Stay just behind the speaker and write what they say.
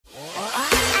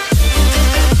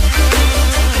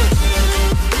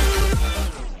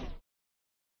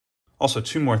Also,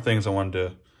 two more things I wanted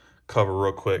to cover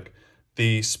real quick.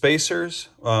 The spacers,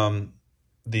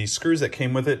 the screws that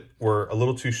came with it were a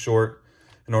little too short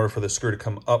in order for the screw to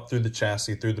come up through the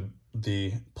chassis, through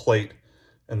the plate,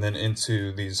 and then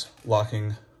into these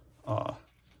locking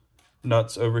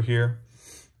nuts over here.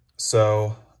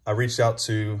 So I reached out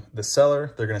to the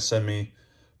seller. They're going to send me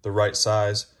the right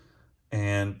size.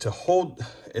 And to hold,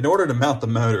 in order to mount the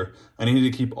motor, I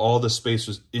needed to keep all the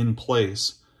spacers in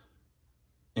place.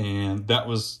 And that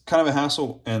was kind of a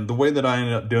hassle. And the way that I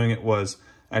ended up doing it was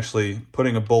actually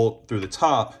putting a bolt through the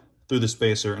top, through the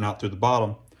spacer, and out through the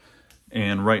bottom.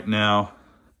 And right now,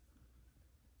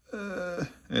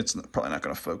 it's probably not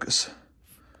going to focus.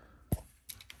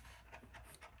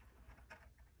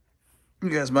 You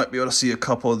guys might be able to see a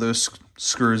couple of those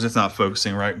screws. It's not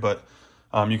focusing right, but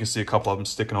you can see a couple of them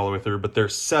sticking all the way through. But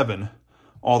there's 7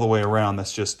 all the way around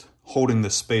that's just holding the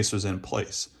spacers in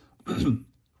place.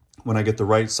 When I get the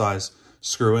right size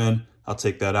screw in, I'll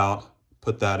take that out,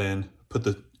 put that in, put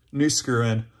the new screw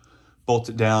in, bolt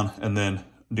it down, and then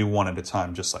do one at a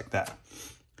time, just like that.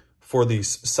 For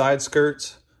these side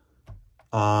skirts,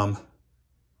 all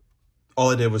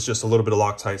I did was just a little bit of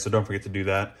Loctite, so don't forget to do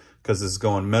that, because it's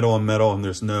going metal on metal and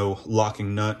there's no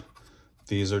locking nut.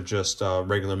 These are just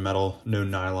regular metal, no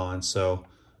nylon, so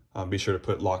be sure to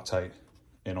put Loctite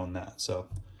in on that. So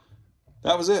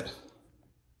that was it.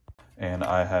 And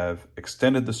I have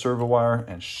extended the servo wire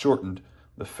and shortened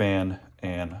the fan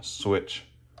and switch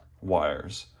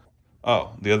wires.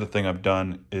 Oh, the other thing I've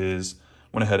done is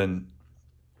went ahead and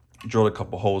drilled a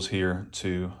couple holes here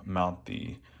to mount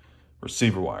the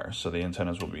receiver wires. So the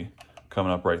antennas will be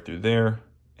coming up right through there.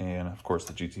 And of course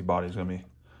the GT body is going to be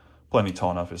plenty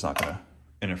tall enough. It's not going to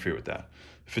interfere with that.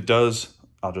 If it does,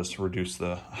 I'll just reduce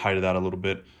the height of that a little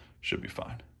bit. Should be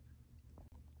fine.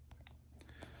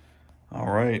 All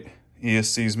right,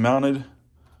 ESC's mounted.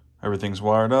 Everything's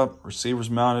wired up, receiver's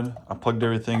mounted. I plugged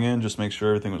everything in, just make sure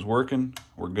everything was working.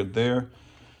 We're good there.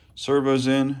 Servo's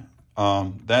in.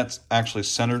 That's actually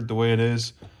centered the way it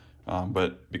is,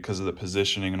 but because of the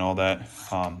positioning and all that,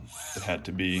 it had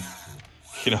to be,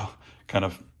 kind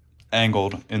of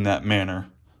angled in that manner.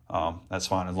 That's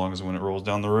fine, as long as when it rolls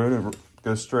down the road, it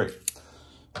goes straight.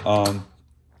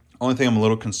 Only thing I'm a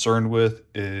little concerned with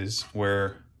is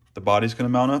where the body's gonna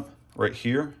mount up, right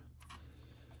here.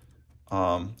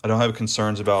 I don't have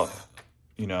concerns about,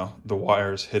 the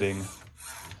wires hitting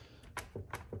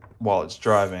while it's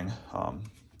driving,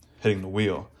 hitting the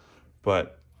wheel,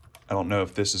 but I don't know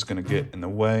if this is going to get in the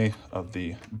way of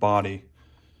the body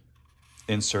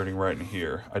inserting right in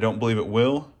here. I don't believe it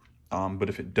will, but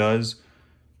if it does,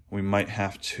 we might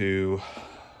have to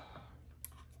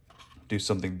do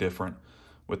something different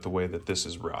with the way that this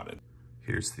is routed.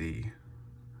 Here's the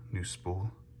new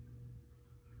spool.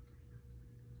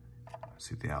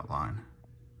 See the outline,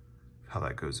 how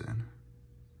that goes in.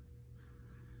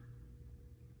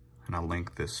 And I'll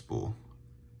link this spool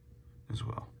as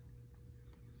well.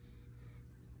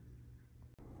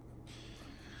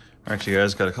 All right, you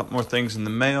guys, got a couple more things in the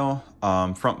mail.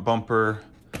 Front bumper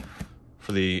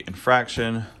for the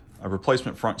infraction, a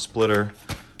replacement front splitter,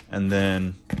 and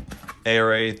then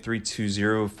ARA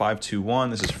 320521.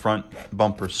 This is front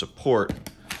bumper support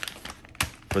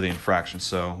for the infraction.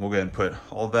 So we'll go ahead and put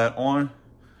all that on.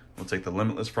 We'll take the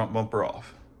Limitless front bumper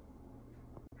off.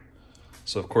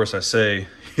 So of course I say,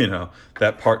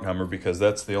 that part number because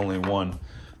that's the only one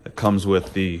that comes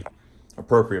with the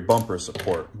appropriate bumper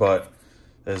support. But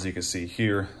as you can see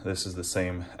here, this is the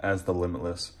same as the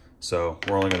Limitless. So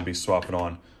we're only going to be swapping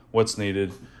on what's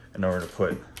needed in order to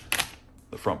put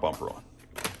the front bumper on.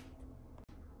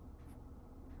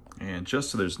 And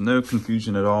just so there's no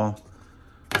confusion at all,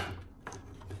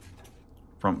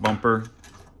 front bumper,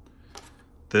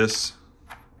 this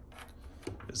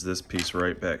is this piece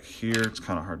right back here. It's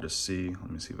kind of hard to see. Let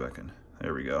me see if I can,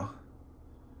 there we go.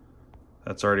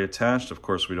 That's already attached. Of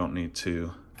course, we don't need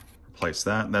to replace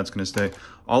that. That's gonna stay.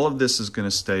 All of this is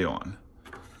gonna stay on.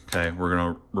 Okay, we're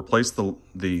gonna replace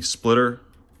the splitter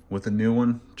with a new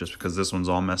one just because this one's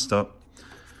all messed up.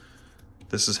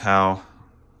 This is how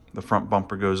the front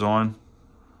bumper goes on.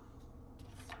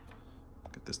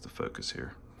 Get this to focus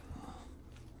here.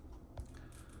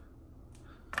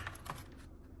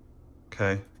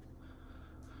 Okay,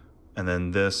 and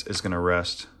then this is going to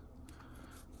rest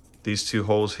these two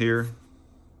holes here.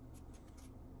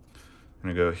 I'm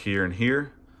going to go here and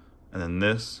here, and then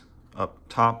this up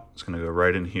top is going to go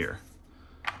right in here.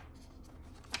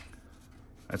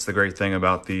 That's the great thing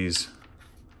about these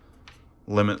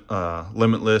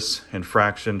Limitless,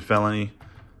 infraction, felony.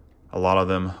 A lot of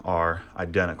them are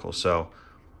identical, so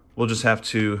we'll just have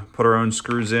to put our own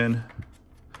screws in,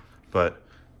 but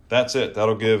that's it.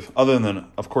 That'll give, other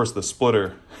than, of course, the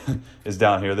splitter is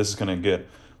down here. This is gonna get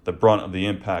the brunt of the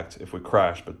impact if we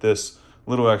crash, but this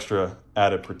little extra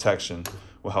added protection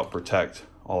will help protect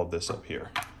all of this up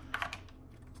here.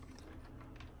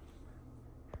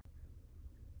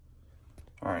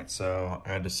 All right, so I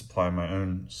had to supply my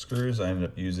own screws. I ended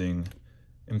up using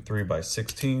M3 by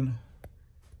 16,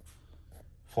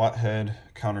 flathead,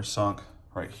 countersunk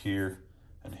right here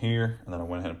and here, and then I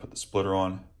went ahead and put the splitter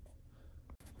on.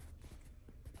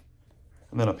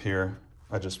 And then up here,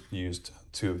 I just used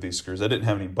 2 of these screws. I didn't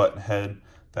have any button head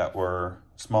that were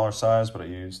smaller size, but I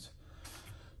used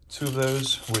 2 of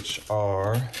those, which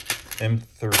are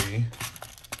M3,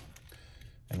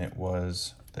 and it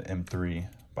was the M3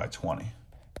 by 20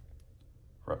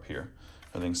 for up here.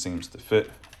 Everything seems to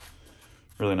fit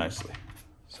really nicely.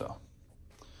 So,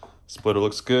 splitter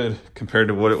looks good compared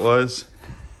to what it was.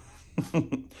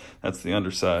 That's the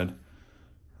underside,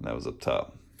 and that was up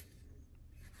top.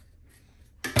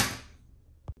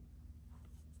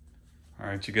 All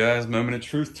right, you guys, moment of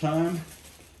truth time.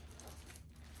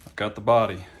 I've got the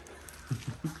body.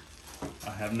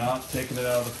 I have not taken it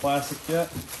out of the plastic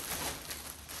yet. I'm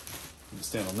gonna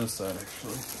stand on this side,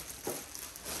 actually.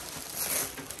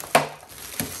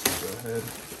 Go ahead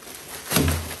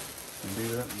and do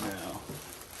that now.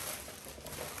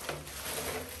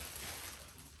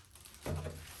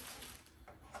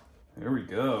 There we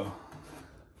go.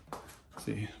 Let's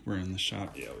see, we're in the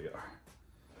shop. Yeah, we are.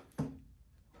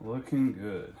 Looking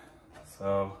good.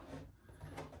 So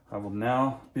I will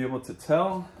now be able to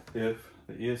tell if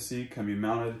the ESC can be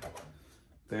mounted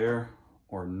there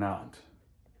or not.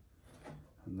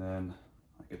 And then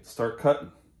I get to start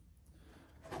cutting.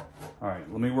 All right,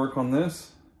 let me work on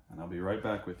this and I'll be right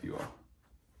back with you all.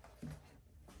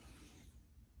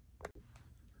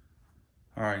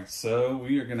 All right, so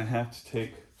we are gonna have to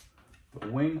take the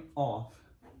wing off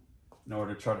in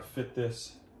order to try to fit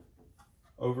this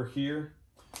over here,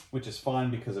 which is fine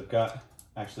because I've got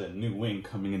actually a new wing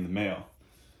coming in the mail.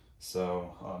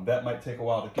 So that might take a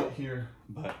while to get here,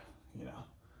 but you know,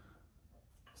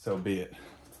 so be it.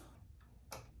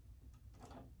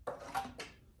 So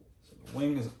the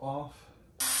wing is off.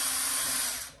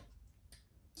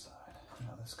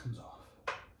 Now this comes off.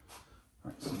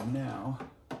 All right, so now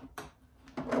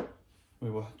we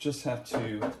will just have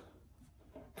to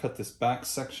cut this back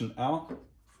section out,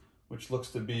 which looks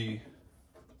to be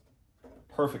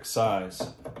perfect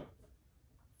size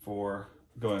for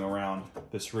going around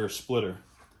this rear splitter.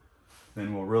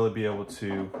 Then we'll really be able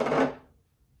to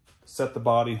set the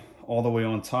body all the way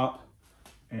on top.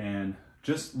 And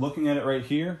just looking at it right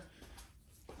here,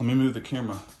 let me move the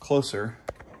camera closer.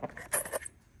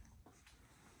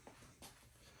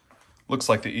 Looks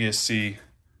like the ESC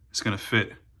is going to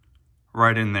fit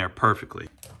right in there perfectly.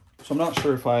 So I'm not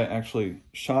sure if I actually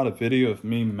shot a video of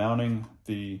me mounting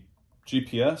the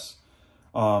GPS,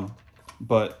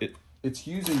 but it's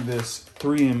using this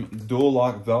 3M dual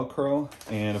lock Velcro,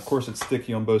 and of course it's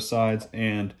sticky on both sides,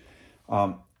 and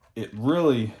it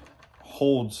really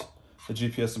holds the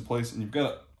GPS in place, and you've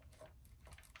got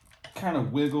to kind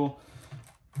of wiggle,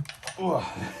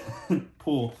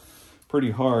 pull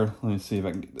pretty hard. Let me see if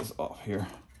I can get this off here.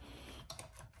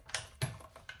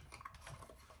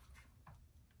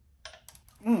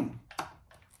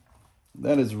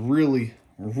 That is really,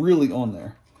 really on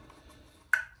there.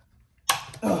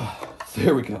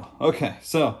 There we go. Okay,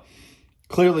 so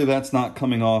clearly that's not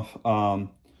coming off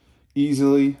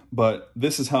easily, but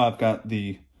this is how I've got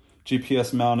the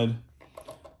GPS mounted.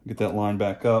 Get that line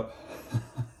back up.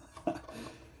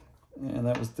 And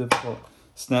that was difficult.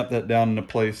 Snap that down into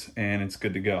place and it's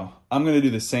good to go. I'm gonna do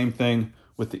the same thing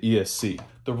with the ESC.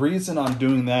 The reason I'm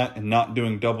doing that and not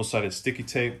doing double-sided sticky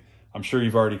tape, I'm sure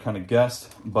you've already kind of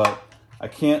guessed, but I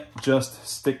can't just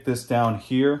stick this down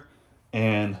here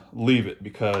and leave it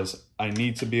because I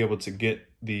need to be able to get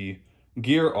the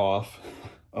gear off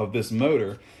of this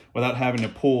motor without having to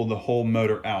pull the whole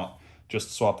motor out just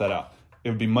to swap that out. It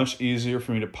would be much easier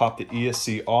for me to pop the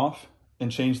ESC off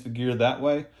and change the gear that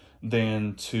way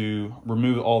than to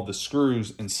remove all the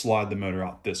screws and slide the motor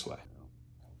out this way.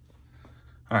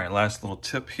 All right, last little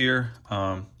tip here.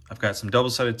 I've got some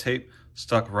double-sided tape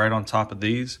stuck right on top of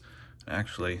these.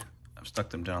 Actually, I've stuck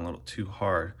them down a little too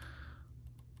hard.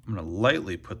 I'm gonna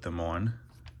lightly put them on.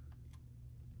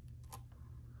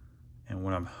 And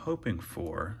what I'm hoping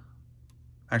for,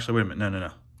 actually, wait a minute,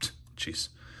 no. Jeez.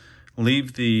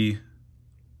 Leave the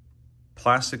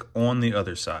plastic on the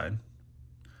other side.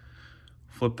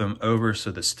 Flip them over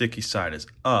so the sticky side is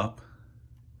up.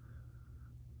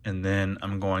 And then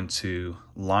I'm going to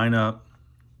line up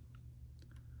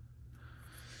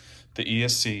the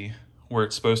ESC where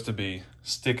it's supposed to be,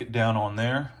 stick it down on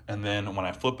there, and then when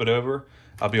I flip it over,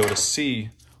 I'll be able to see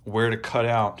where to cut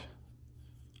out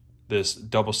this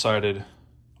double-sided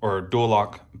or dual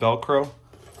lock Velcro,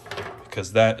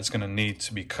 because that is going to need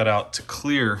to be cut out to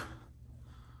clear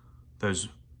those,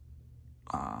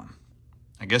 I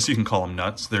guess you can call them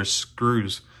nuts. There's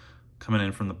screws coming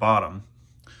in from the bottom.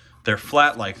 They're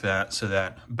flat like that so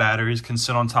that batteries can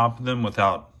sit on top of them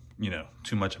without, you know,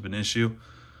 too much of an issue.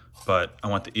 But I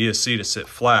want the ESC to sit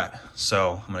flat,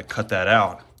 so I'm going to cut that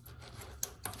out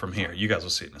from here. You guys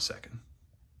will see it in a second.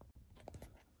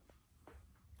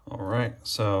 All right,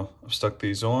 so I've stuck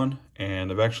these on,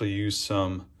 and I've actually used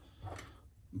some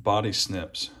body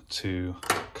snips to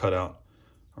cut out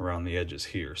around the edges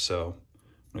here. So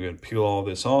I'm going to peel all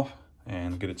this off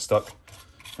and get it stuck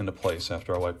into place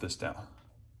after I wipe this down.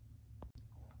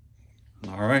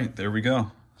 All right, there we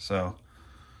go. So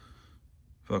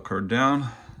Velcro down.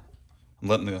 I'm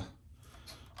letting the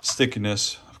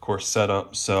stickiness, of course, set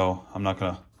up, so I'm not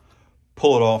gonna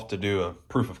pull it off to do a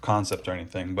proof of concept or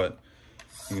anything, but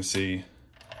you can see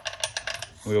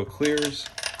wheel clears,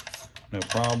 no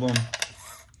problem.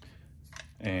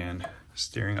 And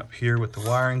steering up here with the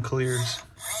wiring clears.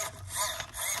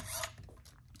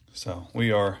 So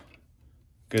we are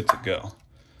good to go.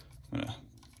 I'm gonna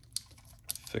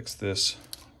fix this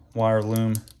wire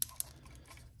loom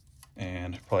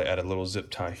and probably add a little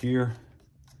zip tie here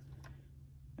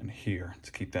and here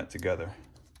to keep that together.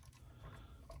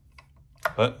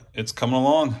 But it's coming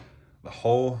along. The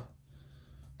whole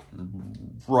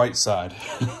right side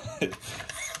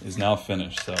is now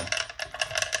finished, so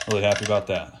really happy about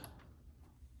that.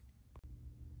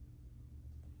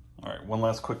 All right, one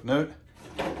last quick note.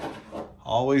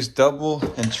 Always double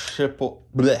and triple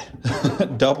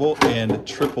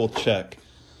check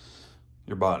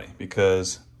your body,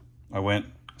 because I went,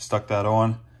 stuck that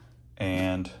on,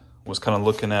 and was kind of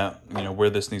looking at, you know,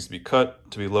 where this needs to be cut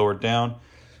to be lowered down,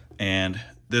 and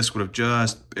this would have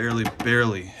just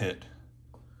barely hit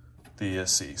the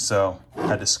ESC. So I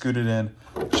had to scoot it in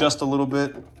just a little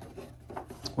bit,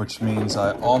 which means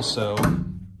I also,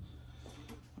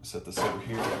 set this over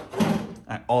here,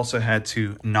 I also had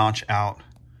to notch out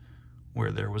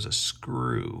where there was a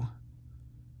screw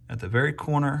at the very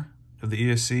corner of the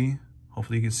ESC.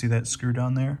 Hopefully you can see that screw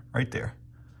down there, right there.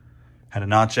 Had to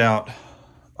notch out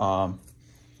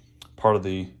part of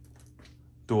the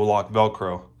dual lock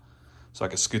Velcro so I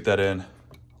could scoot that in a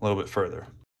little bit further.